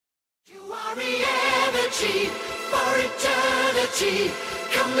energy for eternity.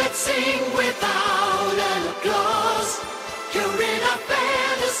 Come, let's sing without an applause. You're in our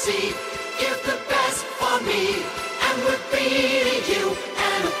fantasy. Give the best for me, and we're beating you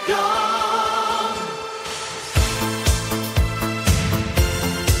an applause.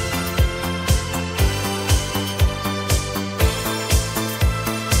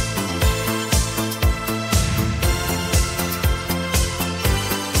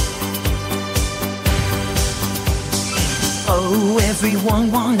 Oh,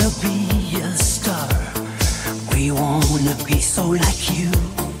 everyone wanna be a star. We wanna be so like you.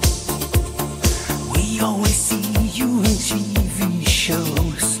 We always see you in TV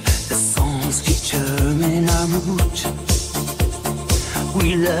shows. The songs determine our mood.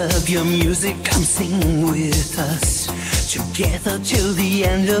 We love your music, come sing with us. Together till the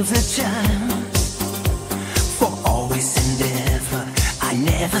end of the time. For always and ever, I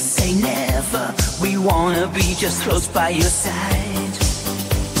never say never. We wanna be just close by your side.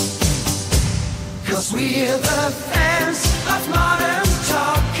 'Cause we're the fans of modern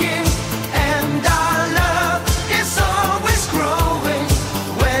talking, and our love is always growing.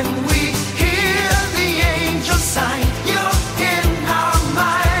 When we hear the angel sign, you're in our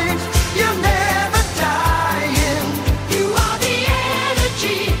mind, you're never dying. You are the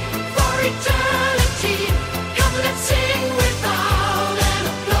energy for eternity. Come, let's sing without an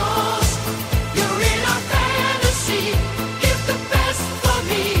applause. You're in our fantasy. Give the best for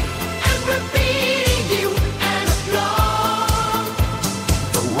me, and we're beating you an applause.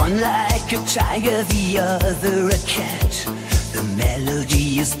 The one like a tiger, the other a cat. The melody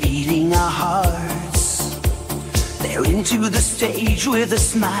is beating our hearts. They're into the stage with a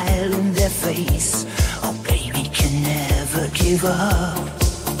smile in their face. Oh baby, can never give up.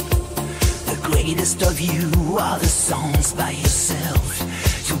 The greatest of you are the songs by yourself.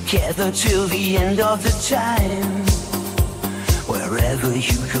 Together till the end of the time. Wherever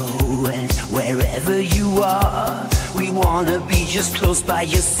you go and wherever you are, we wanna be just close by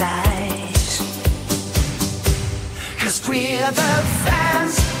your side. 'Cause we're the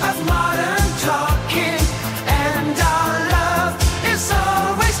fans of modern talking, and our love is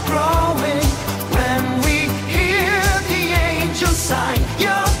always growing. When we hear the angel sign,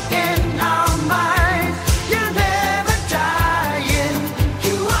 you're in our mind, you're never dying.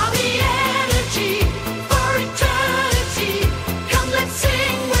 You are the energy for eternity. Come, let's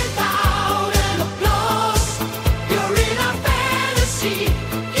sing without an applause. You're in our fantasy.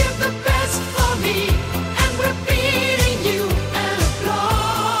 Give the best for me, and we're beating you an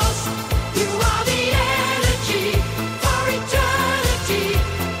applause. You are the energy for eternity.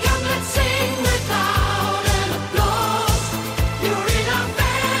 Come, let's sing without an applause. You're in our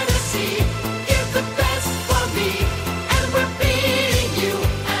fantasy. Give the best for me, and we're beating you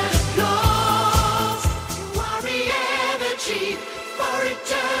an applause. You are the energy for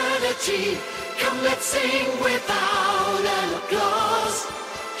eternity. Come, let's sing without an applause.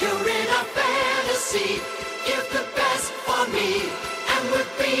 You're in our fantasy.